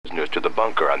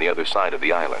bunker on the other side of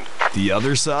the island. The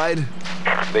other side?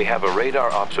 They have a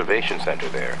radar observation center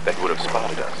there that would have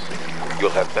spotted us.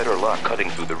 You'll have better luck cutting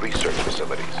through the research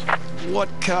facilities. What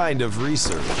kind of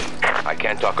research? I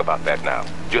can't talk about that now.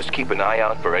 Just keep an eye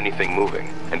out for anything moving.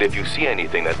 And if you see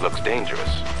anything that looks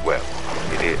dangerous, well,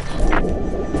 it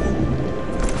is.